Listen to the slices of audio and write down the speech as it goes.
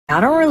I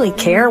don't really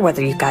care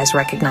whether you guys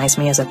recognize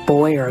me as a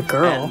boy or a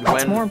girl. And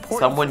That's when more important.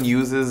 someone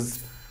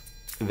uses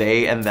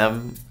they and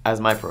them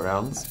as my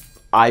pronouns,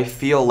 I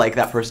feel like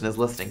that person is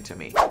listening to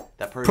me.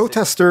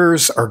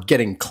 Protesters are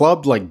getting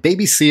clubbed like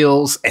baby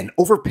seals, and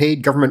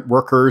overpaid government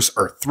workers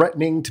are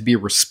threatening to be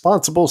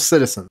responsible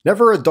citizens.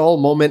 Never a dull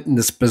moment in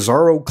this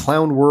bizarro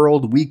clown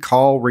world we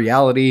call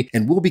reality,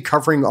 and we'll be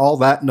covering all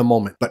that in a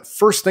moment. But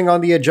first thing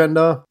on the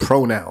agenda,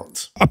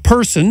 pronouns. A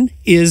person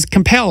is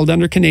compelled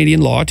under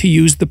Canadian law to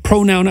use the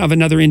pronoun of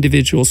another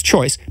individual's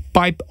choice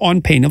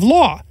on pain of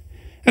law.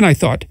 And I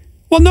thought,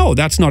 well, no,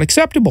 that's not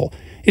acceptable.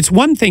 It's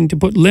one thing to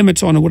put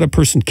limits on what a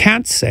person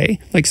can't say,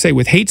 like say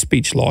with hate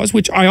speech laws,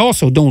 which I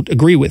also don't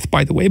agree with,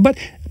 by the way, but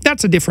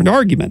that's a different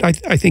argument. I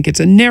think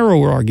it's a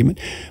narrower argument.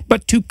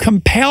 But to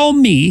compel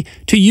me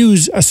to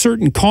use a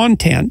certain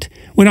content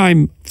when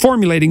I'm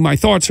formulating my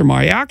thoughts or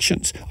my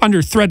actions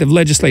under threat of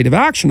legislative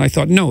action, I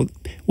thought, no,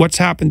 what's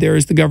happened there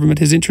is the government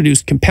has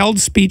introduced compelled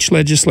speech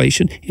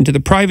legislation into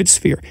the private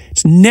sphere.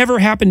 It's never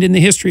happened in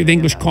the history of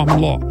English common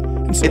law.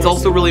 So it's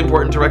also really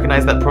important to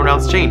recognize that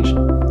pronouns change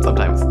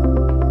sometimes.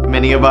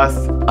 Many of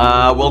us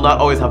will not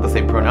always have the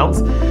same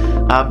pronouns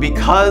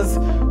because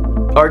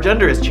our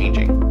gender is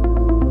changing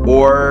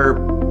or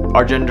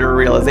our gender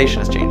realization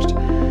has changed.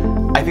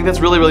 I think that's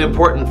really, really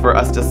important for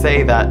us to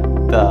say that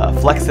the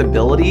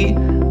flexibility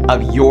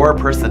of your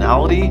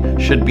personality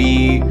should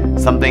be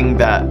something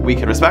that we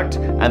can respect,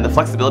 and the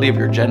flexibility of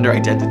your gender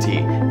identity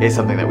is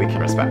something that we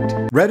can respect.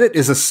 Reddit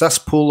is a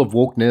cesspool of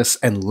wokeness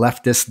and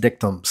leftist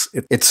dictums.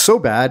 It's so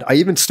bad, I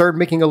even started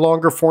making a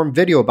longer form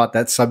video about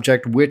that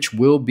subject, which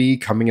will be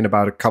coming in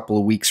about a couple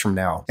of weeks from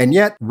now. And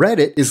yet,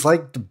 Reddit is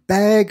like the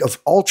bag of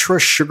ultra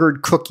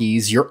sugared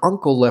cookies your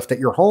uncle left at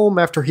your home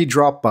after he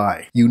dropped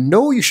by. You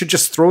know you should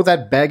just throw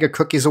that bag of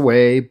cookies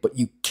away, but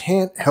you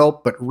can't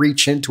help but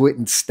reach into it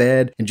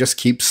instead and just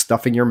keep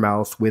stuffing your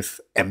mouth with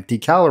empty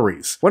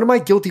calories. One of my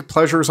guilty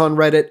pleasures on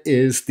Reddit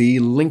is the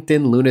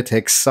LinkedIn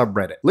Lunatics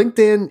subreddit.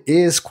 LinkedIn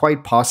is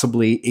quite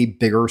possibly a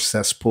bigger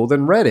cesspool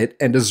than Reddit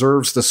and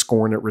deserves the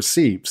scorn it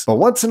receives. But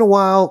once in a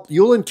while,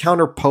 you'll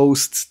encounter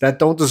posts that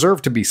don't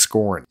deserve to be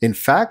scorned. In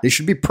fact, they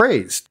should be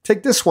praised.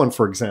 Take this one,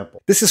 for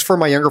example. This is for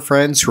my younger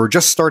friends who are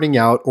just starting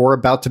out or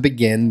about to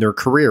begin their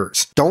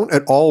careers. Don't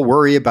at all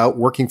worry about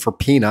working for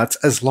peanuts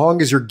as long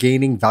as you're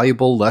gaining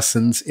valuable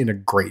lessons in a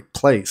great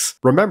place.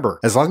 Remember,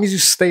 as long as you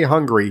stay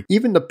hungry,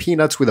 even the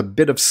peanuts with a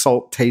bit of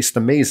salt taste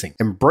amazing.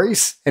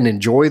 Embrace and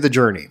enjoy the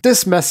journey.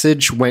 This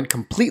message went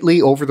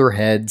completely over their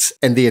heads,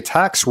 and the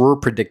attacks were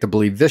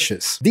predictably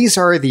vicious. These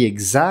are the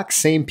exact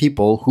same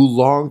people who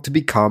long to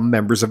become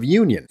members of a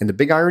union. And the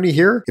big irony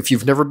here, if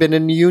you've never been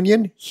in a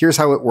union, here's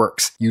how it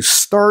works. You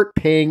start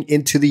paying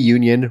into the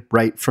union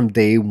right from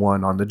day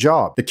one on the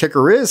job. The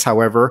kicker is,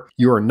 however,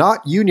 you are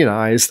not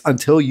unionized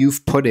until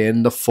you've put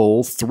in the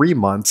full 3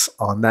 months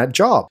on that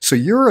job. So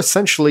you're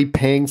essentially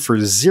paying for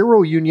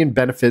zero union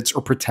benefits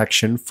or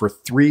protection for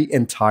 3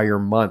 entire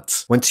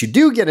months. Once you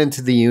do get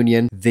into the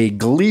union, they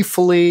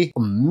gleefully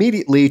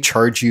immediately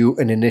charge you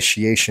an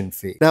initiation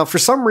fee. Now, for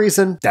some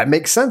reason, that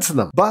makes sense to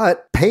them,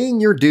 but paying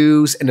your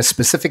dues in a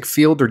specific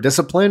field or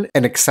discipline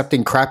and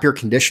accepting crappier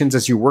conditions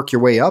as you work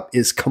your way up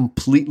is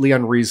completely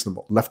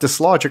unreasonable. Leftist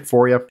logic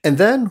for you. And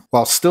then,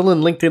 while still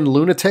in LinkedIn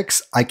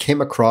Lunatics, I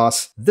came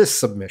across this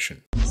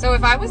submission. So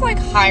if I was like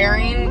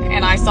hiring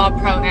and I saw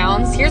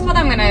pronouns, here's what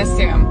I'm going to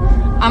assume.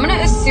 I'm going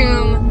to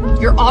assume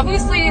you're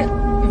obviously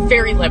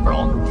very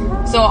liberal.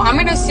 So I'm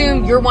going to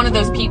assume you're one of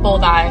those people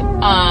that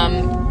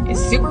is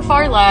super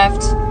far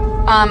left.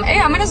 Hey,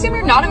 I'm going to assume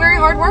you're not a very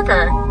hard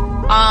worker.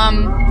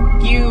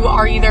 You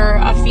are either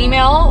a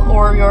female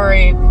or you're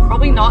a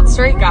probably not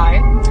straight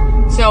guy.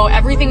 So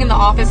everything in the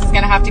office is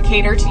going to have to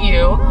cater to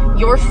you,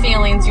 your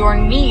feelings, your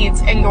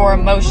needs, and your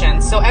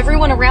emotions. So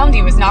everyone around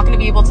you is not going to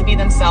be able to be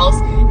themselves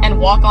and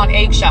walk on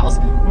eggshells.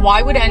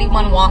 Why would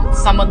anyone want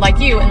someone like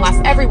you unless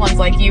everyone's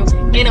like you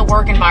in a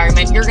work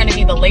environment? You're going to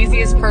be the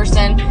laziest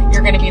person.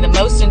 You're going to be the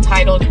most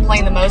entitled,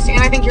 complain the most,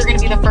 and I think you're going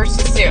to be the first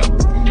to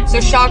sue.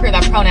 So shocker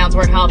that pronouns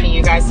weren't helping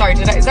you guys. Sorry,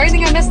 is there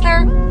anything I missed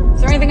there?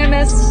 Is there anything I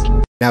missed?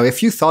 Now,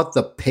 if you thought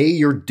the pay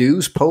your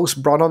dues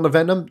post brought on the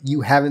venom,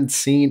 you haven't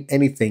seen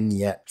anything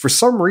yet. For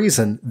some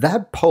reason,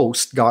 that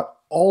post got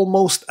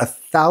almost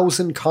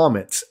 1,000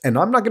 comments, and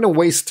I'm not going to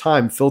waste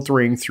time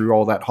filtering through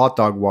all that hot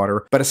dog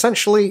water, but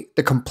essentially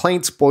the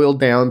complaints boiled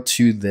down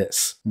to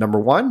this.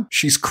 Number one,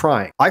 she's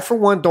crying. I, for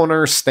one, don't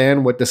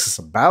understand what this is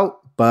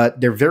about,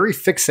 but they're very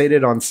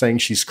fixated on saying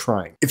she's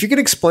crying. If you could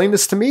explain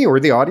this to me or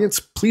the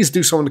audience, please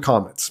do so in the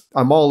comments.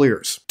 I'm all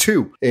ears.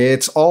 2,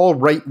 it's all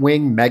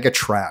right-wing mega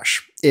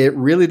trash. It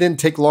really didn't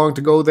take long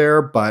to go there,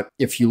 but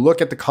if you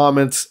look at the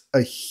comments,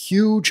 A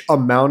huge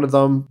amount of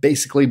them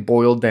basically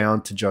boil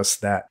down to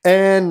just that.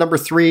 And number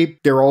 3,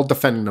 they're all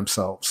defending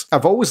themselves.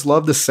 I've always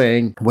loved the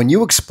saying, when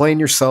you explain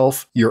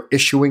yourself, you're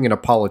issuing an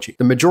apology.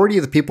 The majority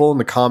of the people in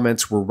the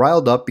comments were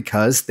riled up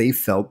because they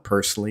felt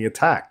personally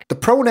attacked. The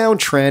pronoun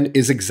trend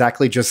is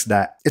exactly just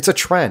that. It's a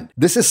trend.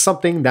 This is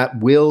something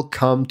that will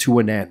come to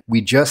an end.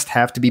 We just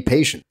have to be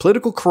patient.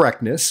 Political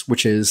correctness,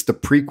 which is the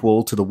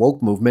prequel to the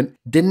woke movement,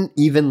 didn't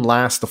even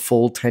last a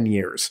full 10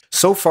 years.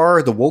 So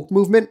far, the woke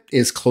movement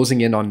is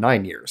closing in on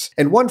 9 years.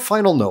 And one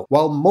final note,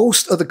 while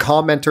most of the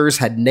commenters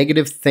had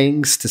negative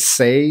things to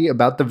say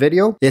about the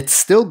video, it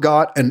still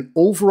got an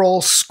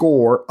overall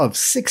score of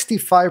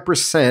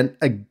 65%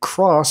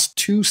 across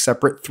 2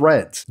 separate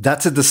threads.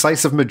 That's a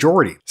decisive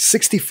majority.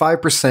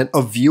 65%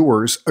 of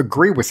viewers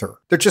agree with her.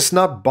 They're just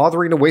not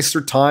bothering to waste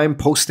their time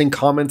posting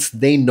comments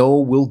they know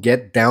will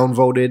get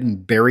downvoted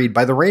and buried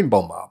by the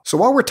rainbow mob. So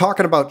while we're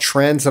talking about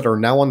trends that are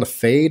now on the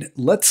fade,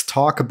 let's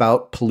talk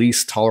about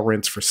police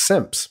tolerance for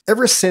simps.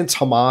 Ever since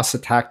Hamas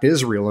attacked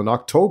Israel in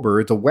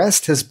October, the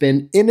West has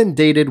been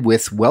inundated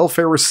with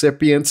welfare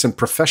recipients and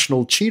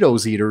professional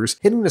Cheetos eaters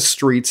hitting the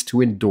streets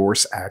to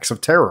endorse acts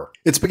of terror.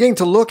 It's beginning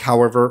to look,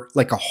 however,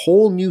 like a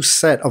whole new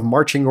set of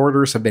marching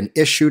orders have been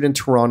issued in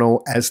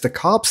Toronto as the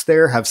cops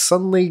there have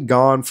suddenly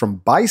gone from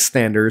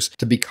bystanders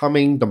to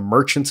becoming the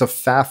merchants of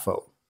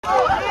FAFO.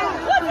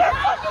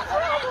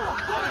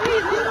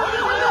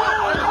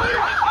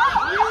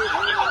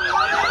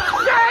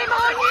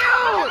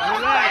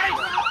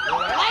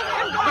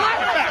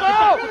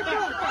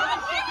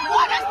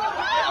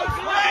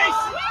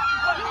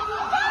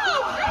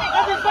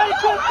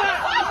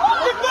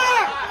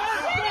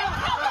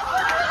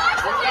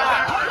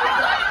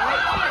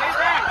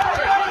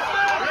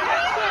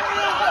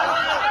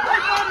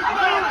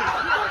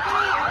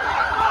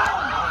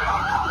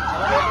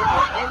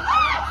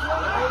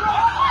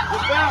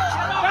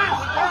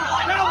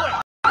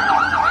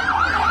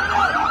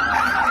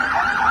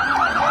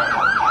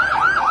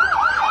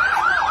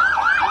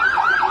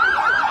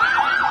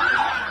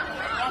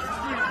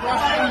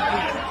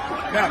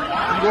 Yeah,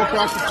 you go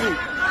across the street.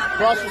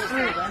 Across the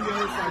street. On the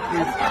other side,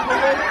 please.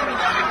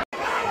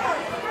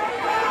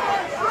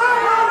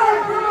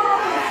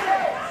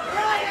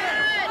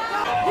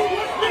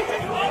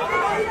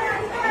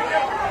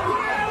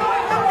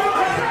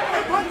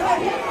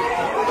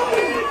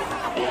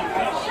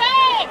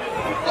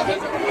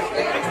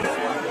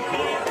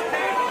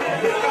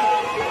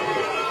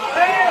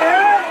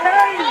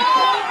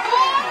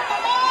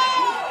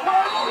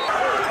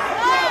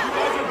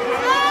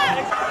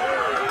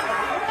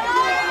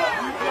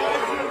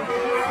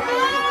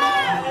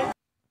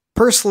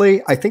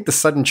 Personally, I think the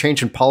sudden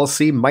change in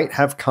policy might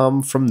have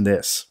come from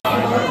this.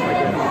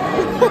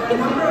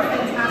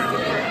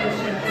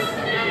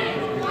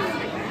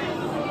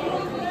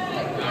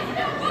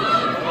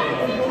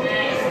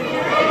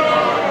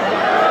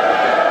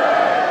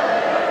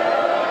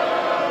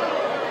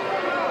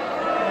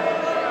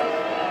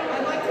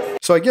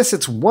 So I guess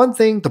it's one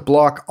thing to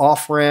block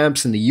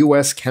off-ramps in the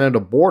US-Canada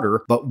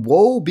border, but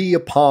woe be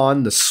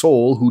upon the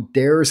soul who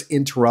dares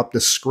interrupt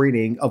the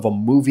screening of a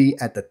movie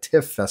at the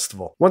TIFF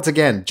Festival. Once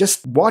again,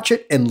 just watch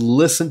it and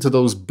listen to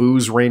those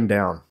boos rain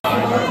down.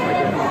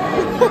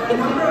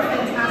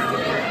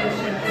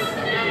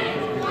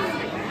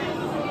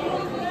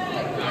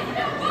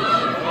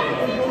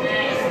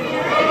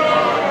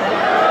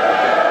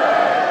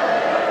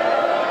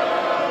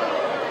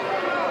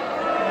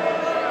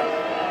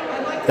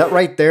 That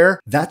right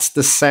there, that's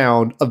the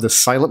sound of the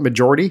silent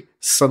majority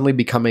suddenly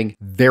becoming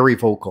very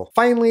vocal.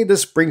 Finally,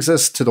 this brings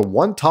us to the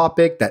one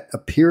topic that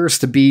appears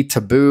to be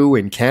taboo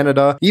in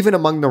Canada, even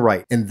among the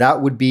right, and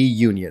that would be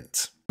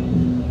unions.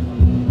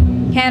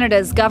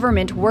 Canada's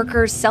government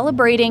workers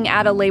celebrating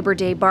at a Labor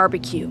Day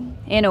barbecue.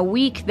 In a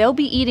week, they'll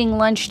be eating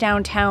lunch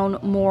downtown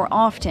more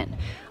often.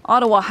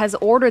 Ottawa has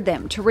ordered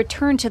them to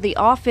return to the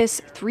office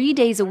 3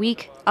 days a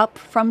week, up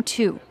from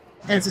 2.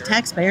 And as a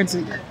taxpayer, it's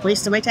a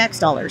waste of my tax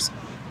dollars.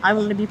 I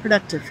want to be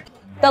productive.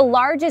 The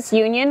largest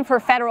union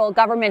for federal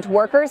government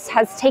workers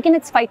has taken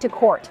its fight to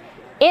court.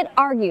 It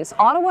argues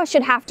Ottawa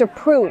should have to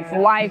prove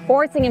why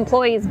forcing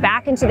employees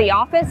back into the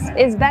office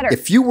is better.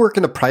 If you work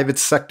in the private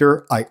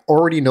sector, I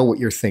already know what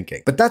you're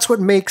thinking. But that's what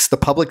makes the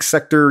public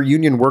sector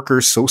union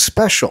workers so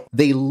special.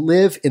 They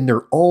live in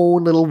their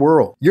own little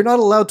world. You're not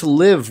allowed to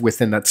live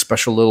within that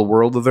special little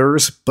world of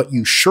theirs, but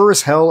you sure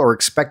as hell are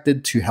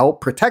expected to help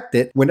protect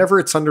it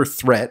whenever it's under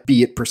threat,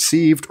 be it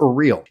perceived or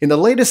real. In the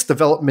latest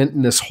development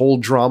in this whole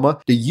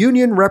drama, the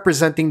union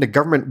representing the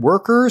government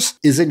workers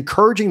is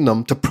encouraging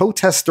them to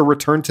protest their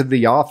return to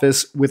the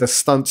office with a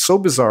stunt so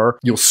bizarre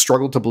you'll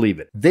struggle to believe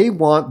it. They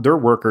want their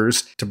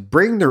workers to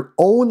bring their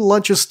own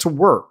lunches to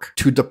work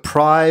to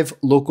deprive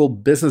local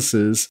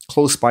businesses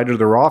close by to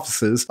their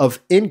offices of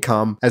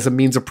income as a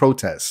means of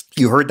protest.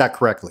 You heard that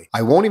correctly.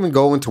 I won't even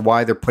go into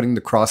why they're putting the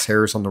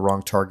crosshairs on the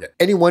wrong target.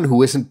 Anyone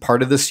who isn't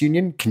part of this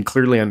union can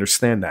clearly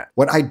understand that.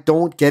 What I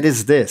don't get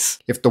is this.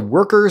 If the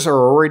workers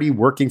are already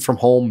working from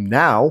home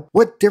now,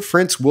 what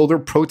difference will their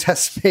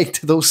protests make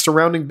to those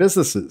surrounding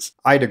businesses?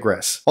 I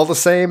digress. All the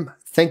same,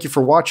 Thank you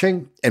for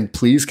watching, and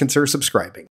please consider subscribing.